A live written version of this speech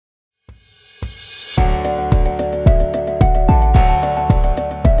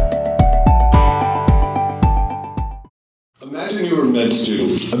a med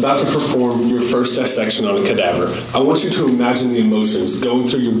student about to perform your first dissection on a cadaver, I want you to imagine the emotions going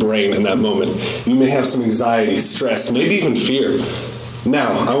through your brain in that moment. You may have some anxiety, stress, maybe even fear.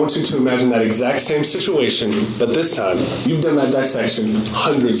 Now, I want you to imagine that exact same situation, but this time, you've done that dissection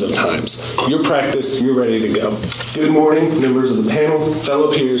hundreds of times. You're practiced, you're ready to go. Good morning, members of the panel,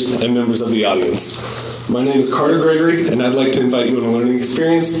 fellow peers, and members of the audience. My name is Carter Gregory, and I'd like to invite you on a learning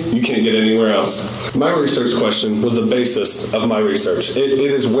experience you can't get anywhere else. My research question was the basis of my research. It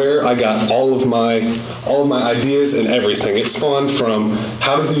is where I got all of my ideas and everything. It spawned from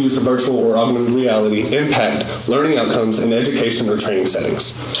how does the use of virtual or augmented reality impact learning outcomes in education or training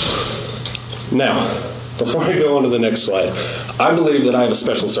settings. Now, before I go on to the next slide, I believe that I have a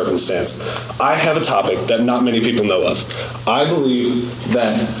special circumstance. I have a topic that not many people know of. I believe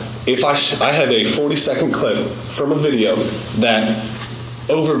that if I have a 40-second clip from a video that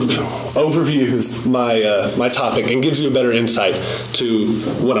overviews my topic and gives you a better insight to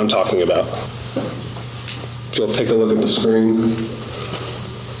what I'm talking about. If you'll take a look at the screen.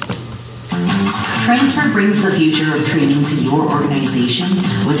 Transfer brings the future of training to your organization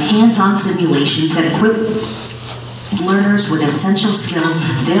with hands-on simulations that equip learners with essential skills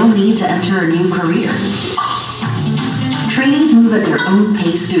they'll need to enter a new career. Trainees move at their own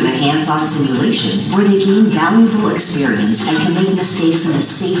pace through the hands-on simulations where they gain valuable experience and can make mistakes in a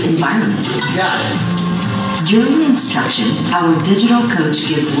safe environment. Got it. During instruction, our digital coach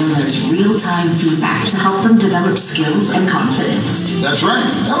gives learners real-time feedback to help them develop skills and confidence. That's right.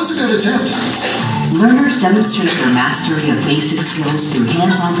 That was a good attempt. Learners demonstrate their mastery of basic skills through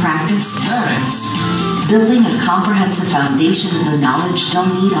hands-on practice, Nice. building a comprehensive foundation of the knowledge they'll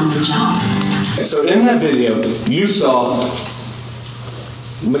need on the job. So in that video, you saw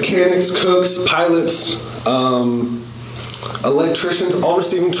mechanics, cooks, pilots, electricians all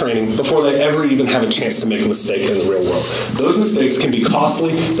receiving training before they ever even have a chance to make a mistake in the real world. Those mistakes can be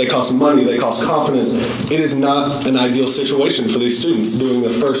costly, they cost money, they cost confidence. It is not an ideal situation for these students doing the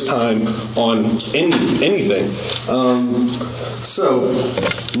first time on anything. So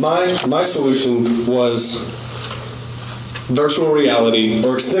my solution was virtual reality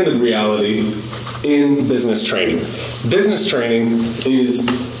or extended reality in business training. Business training is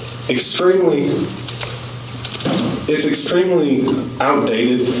extremely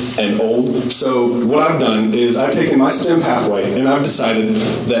outdated and old. So what I've done is I've taken my STEM pathway and I've decided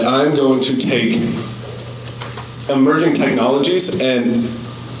that I'm going to take emerging technologies and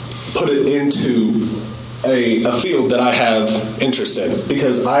put it into a field that I have interest in,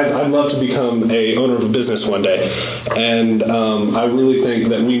 because I'd love to become a owner of a business one day, and I really think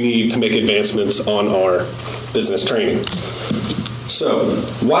that we need to make advancements on our business training. So,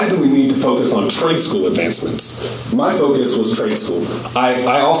 why do we need to focus on trade school advancements? My focus was trade school.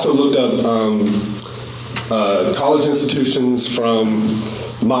 I also looked up college institutions from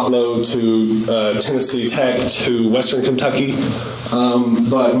Motlow to Tennessee Tech to Western Kentucky,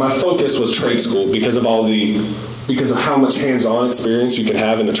 but my focus was trade school because of how much hands-on experience you can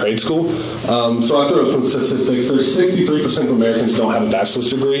have in a trade school. So I threw up some statistics. There's 63% of Americans don't have a bachelor's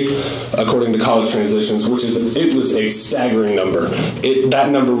degree, according to College Transitions, it was a staggering number. That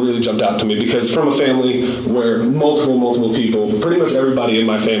number really jumped out to me because from a family where multiple people, pretty much everybody in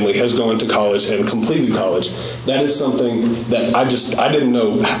my family has gone to college and completed college, that is something that I didn't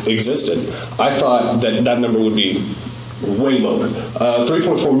know existed. I thought that number would be way lower.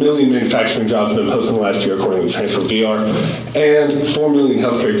 3.4 million manufacturing jobs have been posted in the last year, according to Transfer VR, and 4 million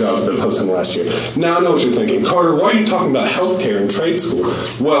healthcare jobs have been posted in the last year. Now, I know what you're thinking. Carter, why are you talking about healthcare in trade school?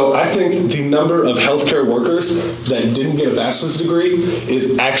 Well, I think the number of healthcare workers that didn't get a bachelor's degree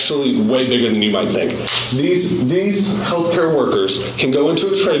is actually way bigger than you might think. These healthcare workers can go into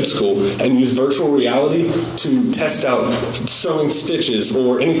a trade school and use virtual reality to test out sewing stitches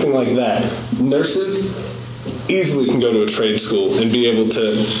or anything like that. Nurses easily can go to a trade school and be able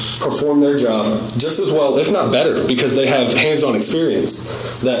to perform their job just as well, if not better, because they have hands-on experience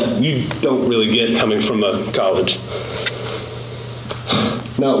that you don't really get coming from a college.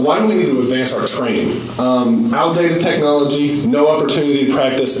 Now, why do we need to advance our training? Outdated technology, no opportunity to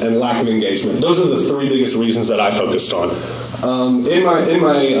practice, and lack of engagement. Those are the three biggest reasons that I focused on. In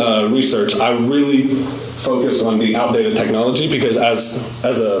my research, I really focused on the outdated technology because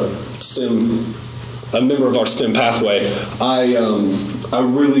as a member of our STEM pathway, I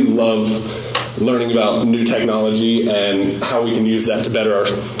really love learning about new technology and how we can use that to better our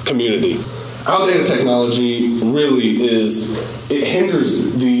community. Outdated technology really it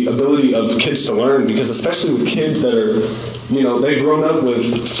hinders the ability of kids to learn, because especially with kids that are, they've grown up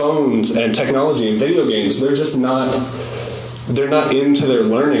with phones and technology and video games, they're just not they're not into their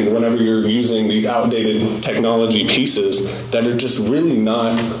learning whenever you're using these outdated technology pieces that are just really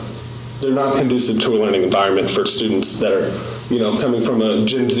they're not conducive to a learning environment for students that are, coming from a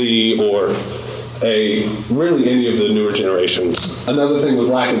Gen Z or really any of the newer generations. Another thing was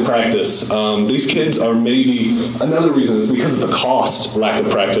lack of practice. These kids are another reason is because of the cost, lack of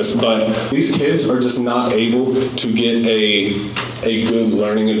practice, but these kids are just not able to get a good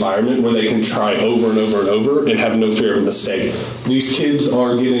learning environment where they can try over and over and over and have no fear of a mistake. These kids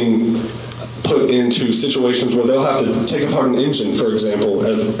are getting put into situations where they'll have to take apart an engine, for example,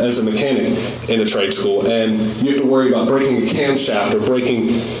 as a mechanic in a trade school, and you have to worry about breaking a camshaft or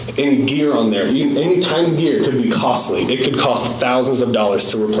breaking any gear on there. Even any tiny gear could be costly. It could cost thousands of dollars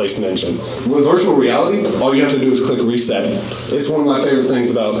to replace an engine. With virtual reality, all you have to do is click reset. It's one of my favorite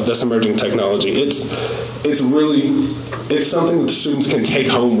things about this emerging technology. It's something that students can take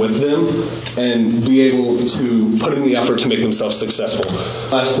home with them and be able to put in the effort to make themselves successful.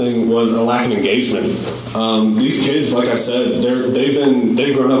 Last thing was a lack of engagement. These kids, like I said,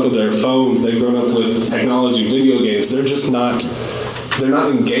 they've grown up with their phones, they've grown up with technology, video games. They're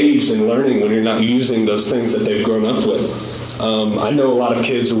not engaged in learning when you're not using those things that they've grown up with. I know a lot of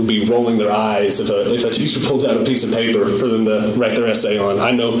kids will be rolling their eyes if a teacher pulls out a piece of paper for them to write their essay on.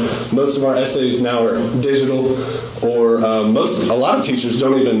 I know most of our essays now are digital, or a lot of teachers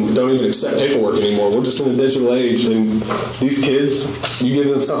don't even accept paperwork anymore. We're just in a digital age, and these kids, you give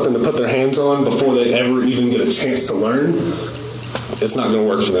them something to put their hands on before they ever even get a chance to learn, it's not going to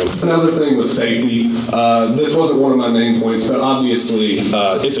work for them. Another thing was safety. This wasn't one of my main points, but obviously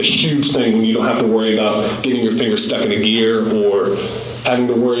it's a huge thing when you don't have to worry about getting your finger stuck in a gear or having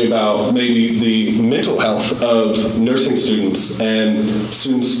to worry about maybe the mental health of nursing students and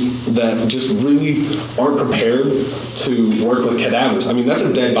students that just really aren't prepared to work with cadavers. I mean, that's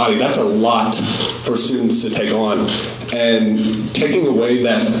a dead body. That's a lot for students to take on. And taking away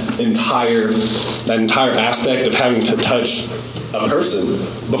that entire aspect of having to touch a person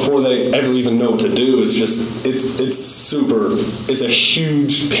before they ever even know what to do is just, it's a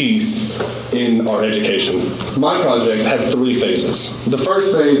huge piece in our education. My project had 3 phases. The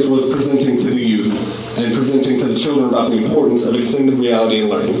first phase was presenting to the youth and presenting to the children about the importance of extended reality in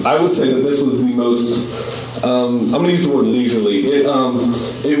learning. I would say that this was the most, I'm going to use the word leisurely.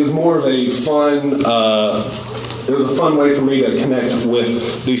 It was more of a fun, it was a fun way for me to connect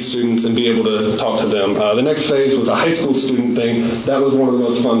with these students and be able to talk to them. The next phase was a high school student thing. That was one of the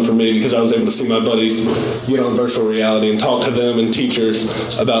most fun for me because I was able to see my buddies get on virtual reality and talk to them and teachers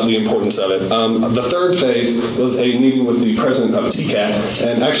about the importance of it. The third phase was a meeting with the president of TCAT.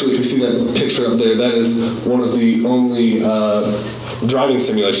 And actually, if you see that picture up there, that is one of the only driving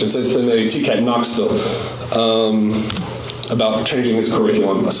simulations. It's in a TCAT Knoxville. About changing his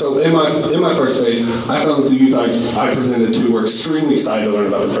curriculum. So in my first phase, I found that the youth I presented to were extremely excited to learn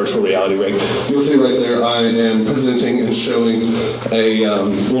about the virtual reality rig. You'll see right there I am presenting and showing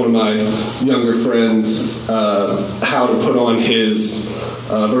one of my younger friends how to put on his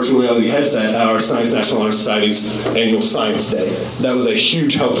virtual reality headset at our Science National Honor Society's annual Science Day. That was a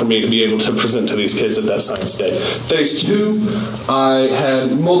huge help for me to be able to present to these kids at that Science Day. Phase 2, I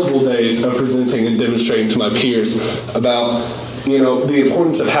had multiple days of presenting and demonstrating to my peers about the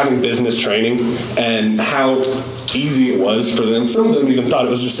importance of having business training and how easy it was for them. Some of them even thought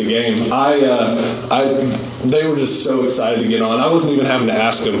it was just a game. They were just so excited to get on. I wasn't even having to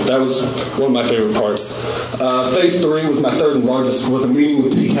ask them. That was one of my favorite parts. Phase 3 was my third and largest, was a meeting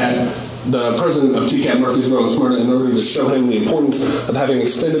with TCAT, the president of TCAT Murfreesboro and Smyrna, in order to show him the importance of having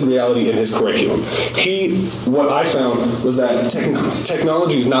extended reality in his curriculum. What I found was that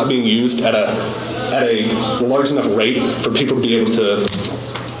technology is not being used at a large enough rate for people to be able to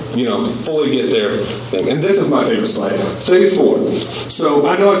fully get their thing. And this is my favorite slide. Phase 4. So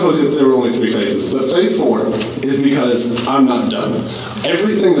I know I told you that there were only 3 phases, but phase 4 is because I'm not done.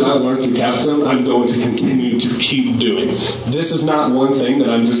 Everything that I've learned through Capstone, I'm going to continue to keep doing. This is not one thing that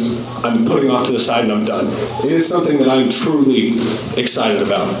I'm putting off to the side and I'm done. It is something that I'm truly excited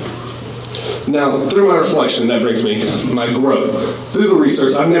about. Now, through my reflection, that brings me my growth. Through the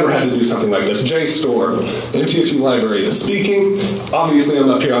research, I've never had to do something like this. JSTOR, MTSU Library, the speaking, obviously I'm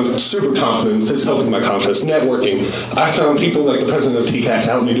up here, I'm super confident, it's helping my confidence. Networking, I found people like the president of TCAT to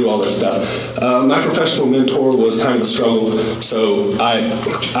help me do all this stuff. My professional mentor was kind of a struggle, so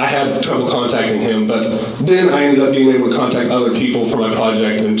I had trouble contacting him, but then I ended up being able to contact other people for my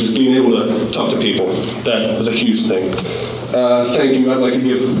project and just being able to talk to people. That was a huge thing. Thank you. I'd like to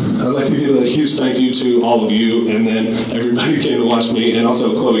give a huge thank you to all of you, and then everybody who came to watch me, and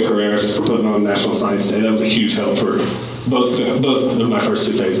also Chloe Carreras for putting on National Science Day. That was a huge help for both of my first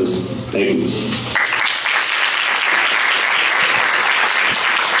 2 phases. Thank you.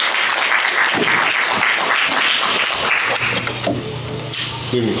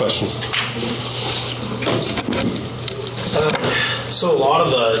 Do you have any questions? So a lot of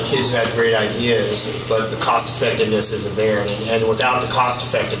the kids have great ideas, but the cost effectiveness isn't there, and without the cost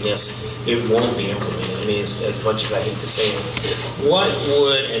effectiveness, it won't be implemented. I mean, as much as I hate to say it, what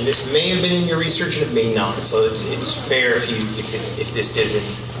would, and this may have been in your research and it may not, so it's fair if this doesn't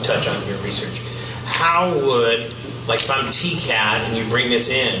touch on your research. How would, like if I'm TCAT and you bring this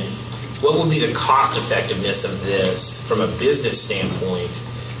in, what would be the cost effectiveness of this from a business standpoint?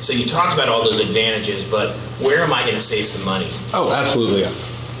 So you talked about all those advantages, but where am I going to save some money? Oh, absolutely.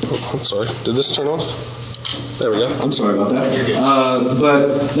 Oh, I'm sorry. Did this turn off? There we go. I'm sorry about that. You're good.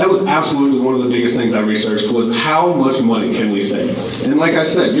 But that was absolutely one of the biggest things I researched was how much money can we save? And like I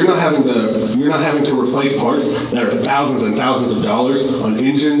said, you're not having to replace parts that are thousands and thousands of dollars on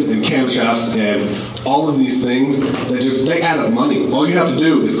engines and camshafts and all of these things that they add up money. All you have to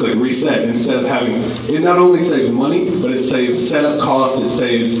do is click reset instead of having, it not only saves money, but it saves setup costs, it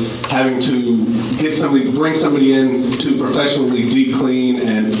saves having to bring somebody in to professionally deep clean,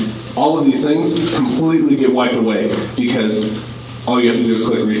 and all of these things completely get wiped away because all you have to do is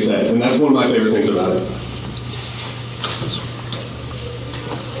click reset. And that's one of my favorite things about it.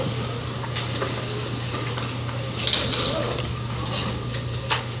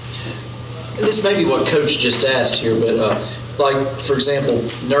 This may be what Coach just asked here, but like, for example,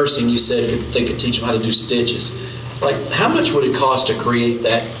 nursing, you said they could teach them how to do stitches. Like, how much would it cost to create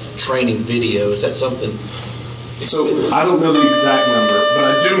that training video? Is that something? So I don't know the exact number, but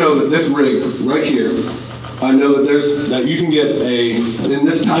I do know that this rig right here, I know that you can get in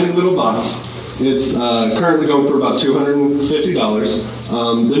this tiny little box. It's currently going for about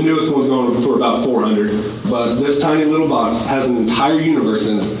 $250. The newest one's going for about $400. But this tiny little box has an entire universe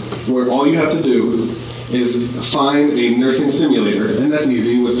in it where all you have to do is find a nursing simulator, and that's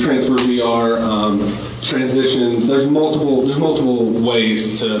easy with Transfer VR, transitions. There's multiple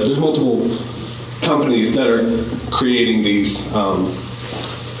companies that are creating these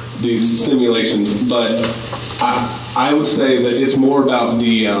simulations, but I would say that it's more about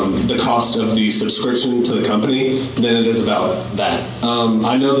the cost of the subscription to the company than it is about that.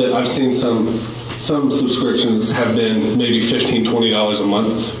 I know that I've seen some subscriptions have been maybe $15, $20 a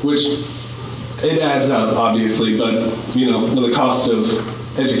month, which it adds up obviously, but the cost of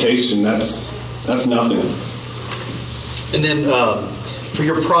education, that's nothing. And then for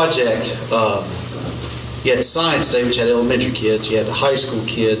your project, you had Science Day, which had elementary kids, you had high school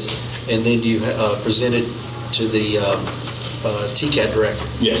kids, and then you presented to the TCAT director.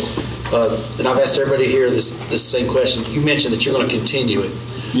 Yes. And I've asked everybody here this same question. You mentioned that you're going to continue it.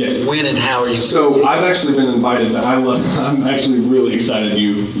 Yes. When and how are you? So I've actually been invited. I'm actually really excited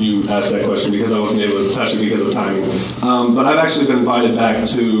you asked that question because I wasn't able to touch it because of timing. But I've actually been invited back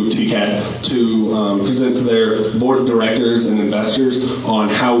to TCAT to present to their board of directors and investors on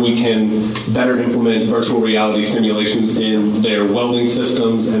how we can better implement virtual reality simulations in their welding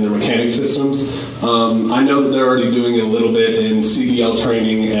systems and their mechanic systems. I know that they're already doing it a little bit in CDL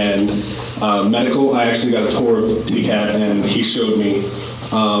training and medical. I actually got a tour of TCAT and he showed me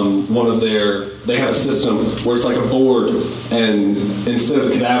they have a system where it's like a board, and instead of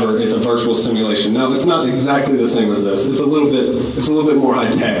a cadaver, it's a virtual simulation. Now, it's not exactly the same as this. It's a little bit more high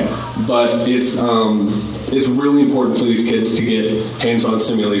tech, but it's really important for these kids to get hands-on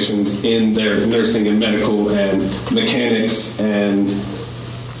simulations in their nursing and medical and mechanics and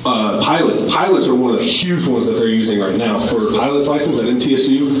pilots. Pilots are one of the huge ones that they're using right now. For pilot's license at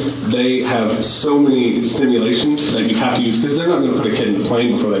MTSU, they have so many simulations that you have to use because they're not going to put a kid in the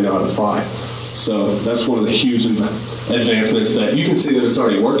plane before they know how to fly. So that's one of the huge advancements that you can see that it's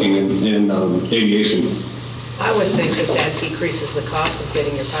already working in aviation. I would think that decreases the cost of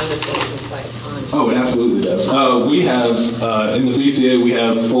getting your pilot's license by a ton. Oh, it absolutely does. We have, in the BCA, we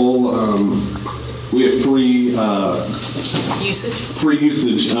have free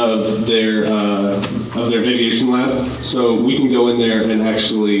usage of their aviation lab, so we can go in there and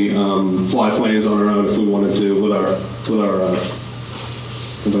actually fly planes on our own if we wanted to with our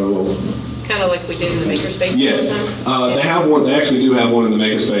little. Kind of like we did in the makerspace. Yes, they have one. They actually do have one in the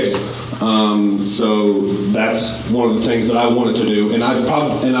makerspace. So that's one of the things that I wanted to do, and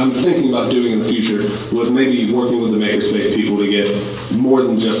I'm thinking about doing in the future was maybe working with the makerspace people to get more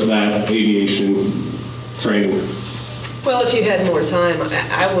than just that aviation training. Well, if you had more time,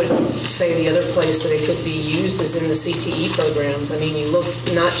 I would say the other place that it could be used is in the CTE programs. I mean, you look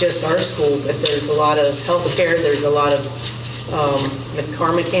not just our school, but there's a lot of healthcare, there's a lot of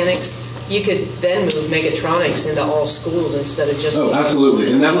car mechanics. you could then move mechatronics into all schools instead of just. Oh,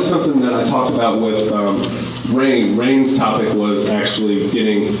 absolutely. And that was something that I talked about with Rain. Rain's topic was actually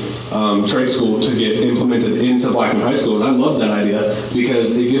getting trade school to get implemented into Blackman High School. And I love that idea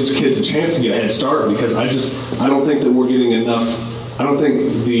because it gives kids a chance to get a head start, because I don't think that we're getting enough, I don't think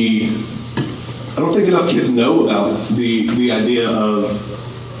enough kids know about the idea of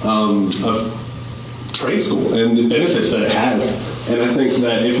trade school and the benefits that it has. And I think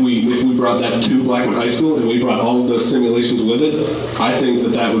that if we brought that to Blackman High School and we brought all of those simulations with it, I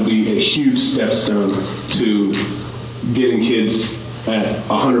think that would be a huge stepstone to getting kids at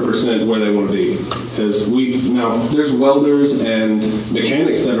 100% where they want to be. Because now there's welders and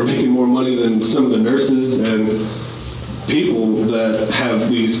mechanics that are making more money than some of the nurses and people that have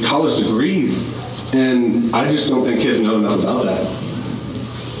these college degrees, and I just don't think kids know enough about that.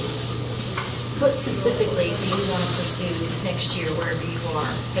 What specifically do you want to pursue next year wherever you are?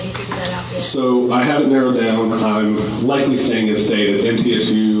 Have you figured that out yet? So I have it narrowed down. I'm likely staying in state at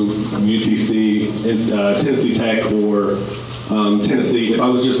MTSU, UTC, Tennessee Tech, or Tennessee if I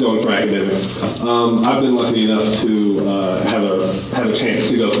was just going for academics. I've been lucky enough to have a chance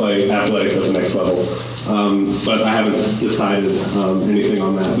to go play athletics at the next level. But I haven't decided anything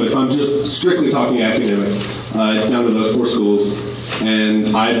on that. But if I'm just strictly talking academics, it's down to those 4 schools.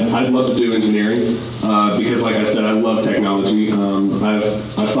 And I'd love to do engineering because, like I said, I love technology.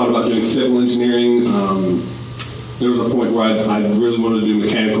 I've thought about doing civil engineering. There was a point where I really wanted to do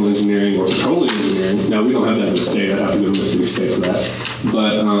mechanical engineering or petroleum engineering. Now, we don't have that in the state. I'd have to go to Mississippi State for that.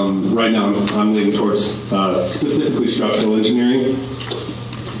 But right now, I'm leaning towards specifically structural engineering.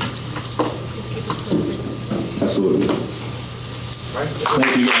 Absolutely.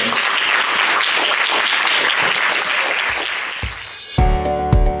 Thank you, guys.